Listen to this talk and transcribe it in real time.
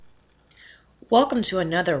Welcome to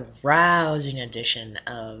another rousing edition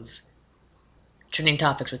of Trending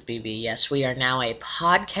Topics with BB. Yes, we are now a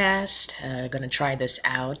podcast. Going to try this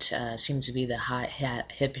out. Seems to be the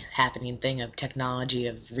hip happening thing of technology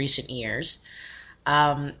of recent years.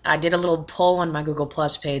 I did a little poll on my Google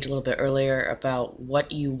Plus page a little bit earlier about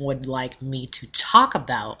what you would like me to talk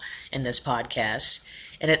about in this podcast.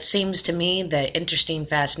 And it seems to me that interesting,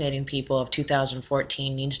 fascinating people of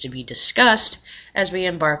 2014 needs to be discussed as we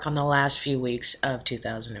embark on the last few weeks of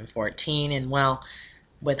 2014. And well,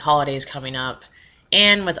 with holidays coming up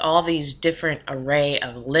and with all these different array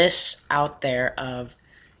of lists out there of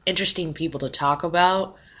interesting people to talk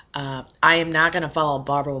about, I am not going to follow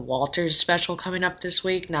Barbara Walters' special coming up this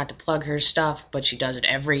week, not to plug her stuff, but she does it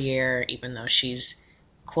every year, even though she's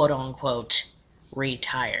quote-unquote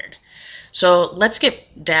retired. So let's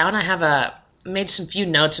get down. I have made some few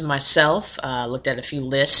notes of myself, looked at a few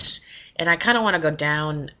lists, and I kind of want to go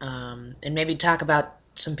down and maybe talk about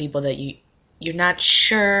some people that you're not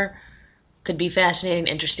sure could be fascinating,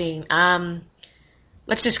 interesting.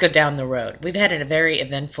 Let's just go down the road. We've had a very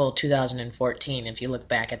eventful 2014 if you look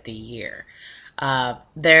back at the year.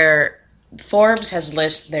 Forbes has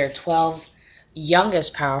listed their 12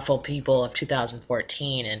 youngest powerful people of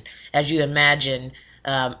 2014, and as you imagine,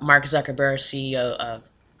 Mark Zuckerberg, CEO of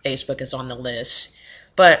Facebook, is on the list.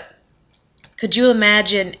 But could you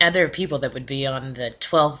imagine other people that would be on the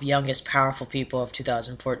 12 youngest powerful people of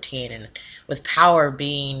 2014, and with power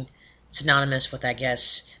being synonymous with, I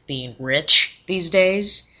guess, being rich these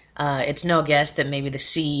days? It's no guess that maybe the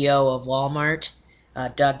CEO of Walmart,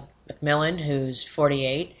 Doug McMillon, who's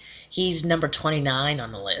 48, he's number 29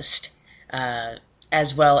 on the list,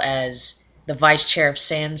 as well as the vice chair of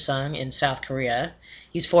Samsung in South Korea.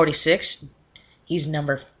 He's 46. He's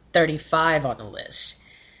number 35 on the list.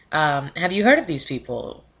 Have you heard of these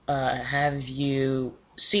people? Have you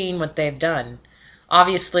seen what they've done?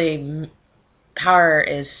 Obviously, power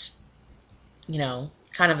is,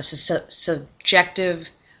 kind of a subjective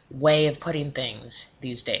way of putting things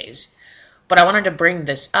these days. But I wanted to bring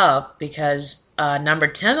this up because number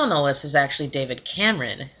 10 on the list is actually David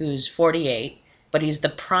Cameron, who's 48, but he's the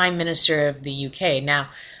Prime Minister of the UK. Now,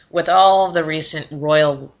 with all of the recent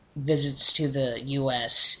royal visits to the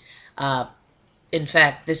US, in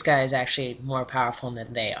fact, this guy is actually more powerful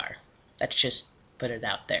than they are. Let's just put it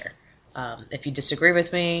out there. If you disagree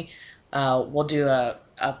with me, we'll do a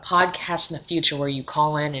podcast in the future where you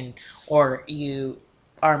call in or you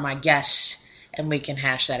are my guest and we can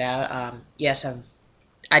hash that out. Yes,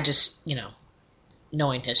 I just,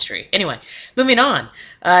 knowing history. Anyway, moving on.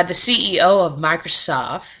 The CEO of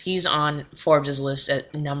Microsoft, he's on Forbes' list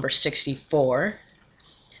at number 64.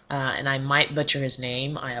 And I might butcher his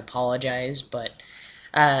name. I apologize. But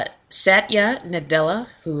Satya Nadella,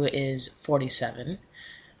 who is 47.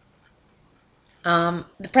 The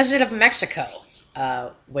president of Mexico,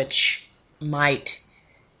 which might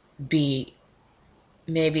be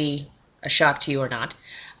maybe a shock to you or not,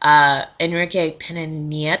 Enrique Pena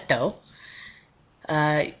Nieto.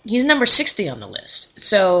 He's number 60 on the list.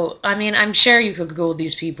 So, I'm sure you could Google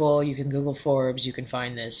these people. You can Google Forbes. You can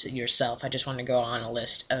find this yourself. I just want to go on a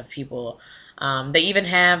list of people. They even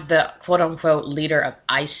have the quote-unquote leader of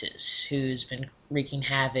ISIS, who's been wreaking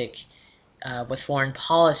havoc with foreign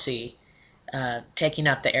policy, taking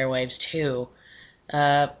up the airwaves too.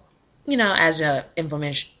 As a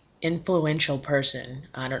influential person.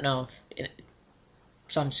 I don't know if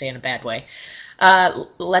I'm saying a bad way.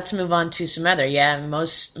 Let's move on to some other.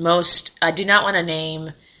 Most. I do not want to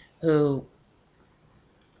name who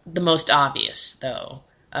the most obvious, though,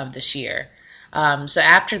 of this year. So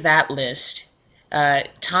after that list,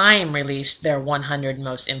 Time released their 100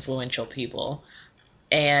 most influential people.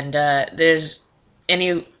 And there's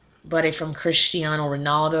anybody from Cristiano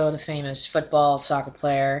Ronaldo, the famous soccer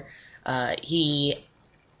player. He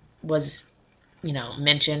was,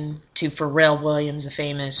 mentioned, to Pharrell Williams, the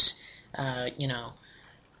famous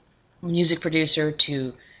music producer,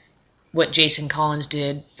 to what Jason Collins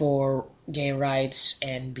did for gay rights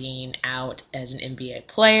and being out as an NBA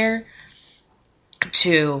player,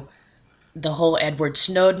 to the whole Edward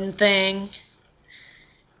Snowden thing,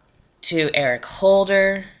 to Eric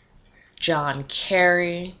Holder, John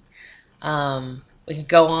Kerry. We could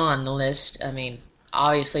go on the list.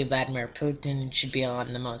 Obviously Vladimir Putin should be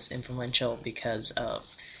on the most influential because of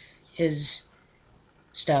his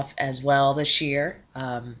stuff as well this year.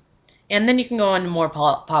 And then you can go into more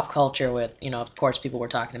pop culture with, of course, people were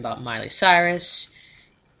talking about Miley Cyrus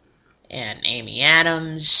and Amy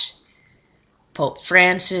Adams, Pope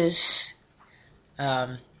Francis.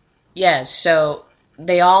 So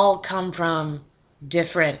they all come from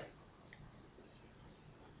different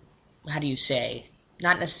how do you say,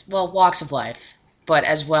 not well, walks of life, but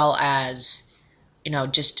as well as,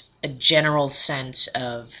 just a general sense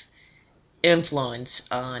of influence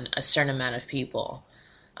on a certain amount of people.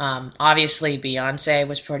 Obviously, Beyonce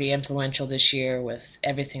was pretty influential this year with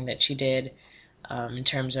everything that she did, in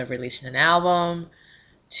terms of releasing an album,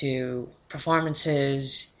 to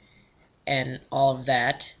performances, and all of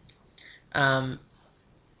that. Um,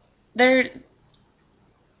 there,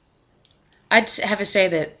 I'd have to say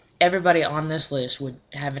that everybody on this list would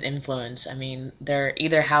have an influence. I mean, they're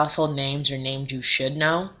either household names or names you should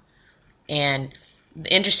know. And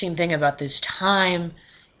the interesting thing about this time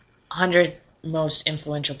 100 most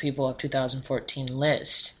influential people of 2014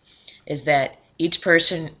 list is that each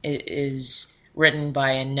person is written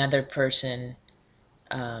by another person,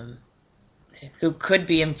 who could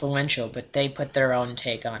be influential, but they put their own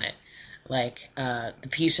take on it. Like, the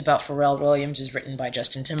piece about Pharrell Williams is written by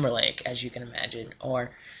Justin Timberlake, as you can imagine,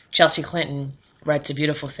 or Chelsea Clinton writes a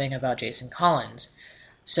beautiful thing about Jason Collins.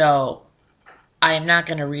 So I am not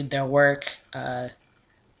going to read their work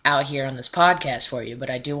out here on this podcast for you, but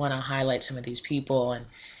I do want to highlight some of these people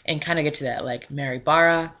and kind of get to that, like Mary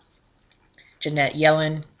Barra, Jeanette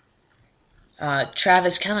Yellen,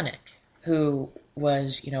 Travis Kalanick, who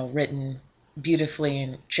was, written beautifully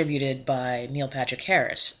and tributed by Neil Patrick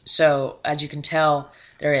Harris. So as you can tell,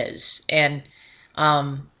 there is, and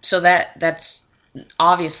so that's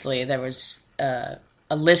obviously there was a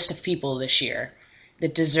list of people this year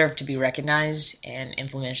that deserve to be recognized and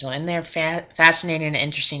influential, and they're fascinating and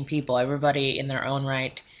interesting people. Everybody in their own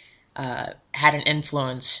right had an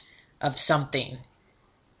influence of something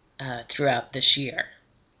throughout this year.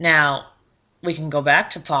 Now, we can go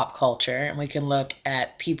back to pop culture and we can look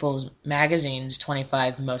at People's Magazine's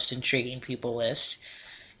 25 most intriguing people list,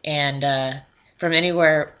 and from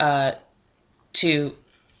anywhere to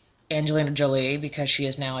Angelina Jolie, because she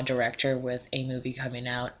is now a director with a movie coming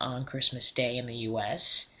out on Christmas Day in the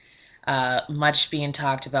U.S. Much being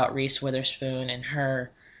talked about Reese Witherspoon and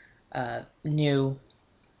her new,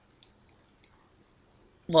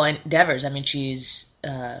 endeavors. I mean, she's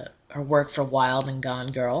her work for Wild and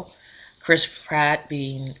Gone Girl. Chris Pratt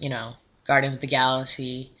being, Guardians of the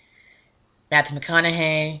Galaxy. Matthew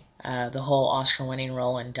McConaughey, the whole Oscar-winning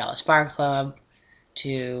role in Dallas Bar Club,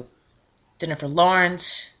 to Jennifer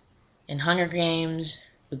Lawrence in Hunger Games,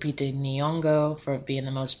 Lupita Nyong'o for being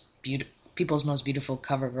the people's most beautiful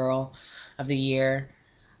cover girl of the year.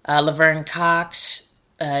 Laverne Cox,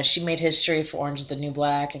 she made history for Orange is the New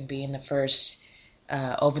Black and being the first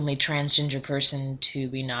openly transgender person to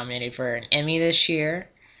be nominated for an Emmy this year.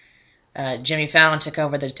 Jimmy Fallon took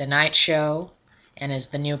over the Tonight Show and is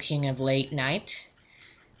the new king of late night.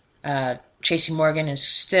 Tracy Morgan is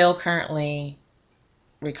still currently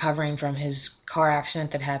recovering from his car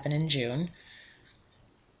accident that happened in June.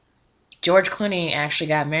 George Clooney actually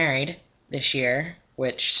got married this year,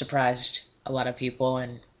 which surprised a lot of people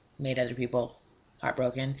and made other people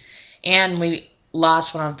heartbroken. And we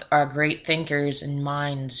lost one of our great thinkers and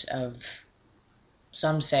minds of,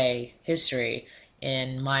 some say, history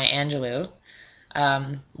in Maya Angelou.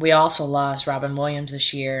 We also lost Robin Williams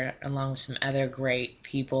this year, along with some other great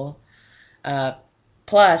people.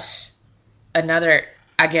 Plus,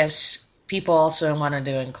 I guess people also wanted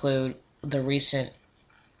to include the recent,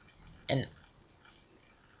 and,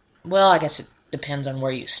 I guess it depends on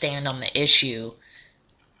where you stand on the issue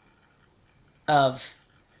of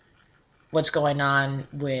what's going on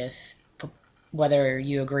with whether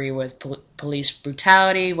you agree with police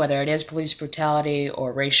brutality, whether it is police brutality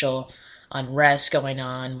or racial unrest going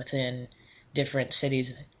on within different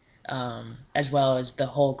cities, as well as the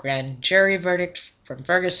whole grand jury verdict from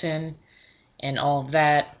Ferguson and all of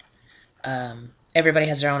that. Everybody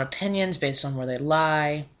has their own opinions based on where they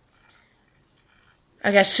lie.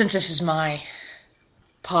 I guess since this is my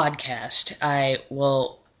podcast, I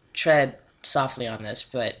will tread softly on this,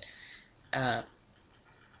 but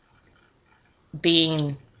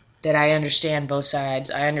being that I understand both sides,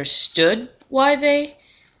 I understood why the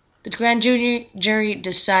grand jury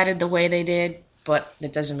decided the way they did, but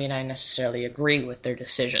that doesn't mean I necessarily agree with their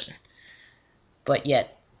decision. But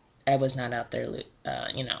yet, I was not out there,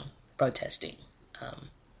 protesting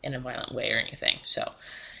in a violent way or anything. So,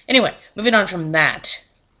 anyway, moving on from that,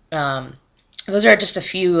 those are just a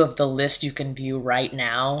few of the lists you can view right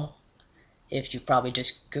now if you probably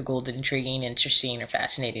just Googled intriguing, interesting, or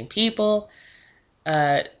fascinating people.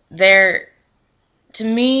 They're, to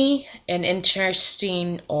me, an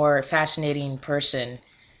interesting or fascinating person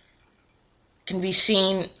can be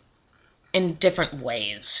seen in different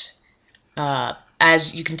ways.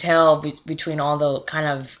 As you can tell between all the kind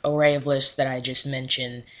of array of lists that I just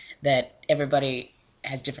mentioned, that everybody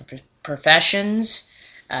has different professions,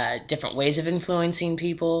 different ways of influencing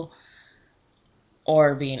people,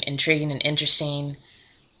 or being intriguing and interesting.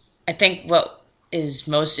 I think what is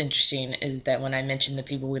most interesting is that when I mentioned the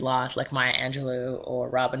people we lost, like Maya Angelou or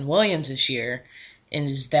Robin Williams this year,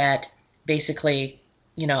 is that basically,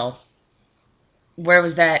 where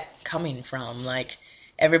was that coming from? Like,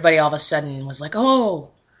 everybody all of a sudden was like,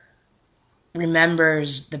 oh,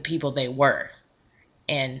 remembers the people they were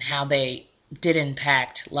and how they did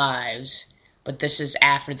impact lives, but this is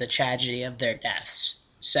after the tragedy of their deaths.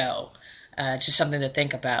 So, just something to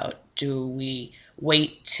think about. Do we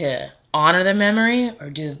wait to honor their memory, or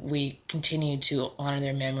do we continue to honor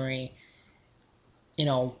their memory,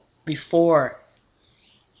 before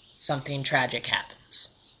something tragic happens?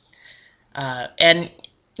 And,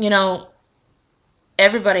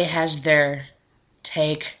 everybody has their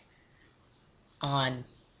take on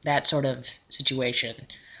that sort of situation.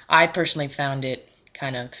 I personally found it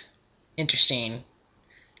kind of interesting,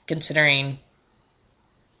 considering,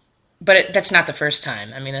 but that's not the first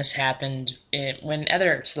time. I mean, this happened when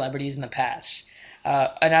other celebrities in the past.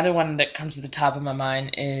 Another one that comes to the top of my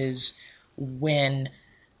mind is when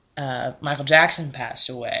Michael Jackson passed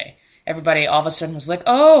away. Everybody all of a sudden was like,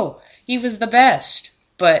 oh, he was the best.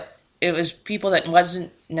 But it was people that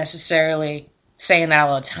wasn't necessarily saying that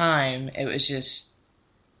all the time. It was just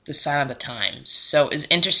the sign of the times. So it's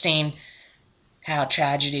interesting how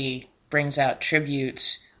tragedy brings out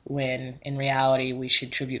tributes when in reality we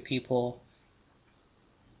should tribute people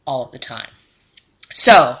all of the time.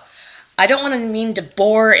 So I don't want to mean to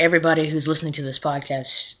bore everybody who's listening to this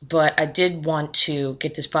podcast, but I did want to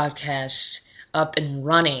get this podcast up and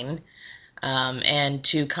running, and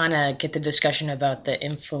to kind of get the discussion about the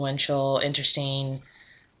influential, interesting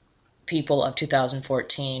people of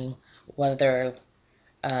 2014, whether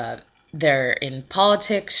they're in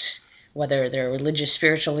politics, whether they're religious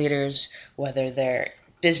spiritual leaders, whether they're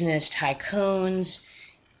business tycoons,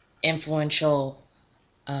 influential,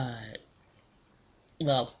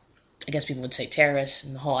 well, I guess people would say terrorists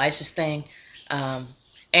and the whole ISIS thing,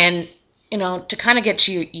 and to kind of get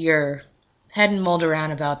your head mulled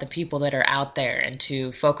around about the people that are out there and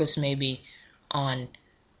to focus maybe on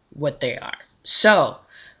what they are. So,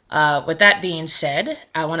 with that being said,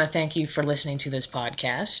 I want to thank you for listening to this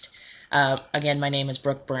podcast. Again, my name is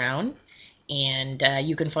Brooke Brown, and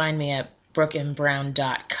you can find me at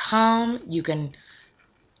brookandbrown.com. You can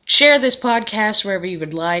share this podcast wherever you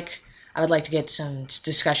would like. I would like to get some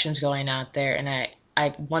discussions going out there, and I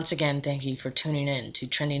once again thank you for tuning in to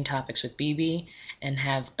Trending Topics with BB, and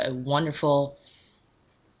have a wonderful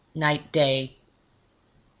night, day,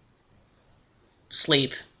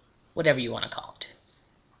 sleep, whatever you want to call it.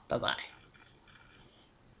 Bye-bye.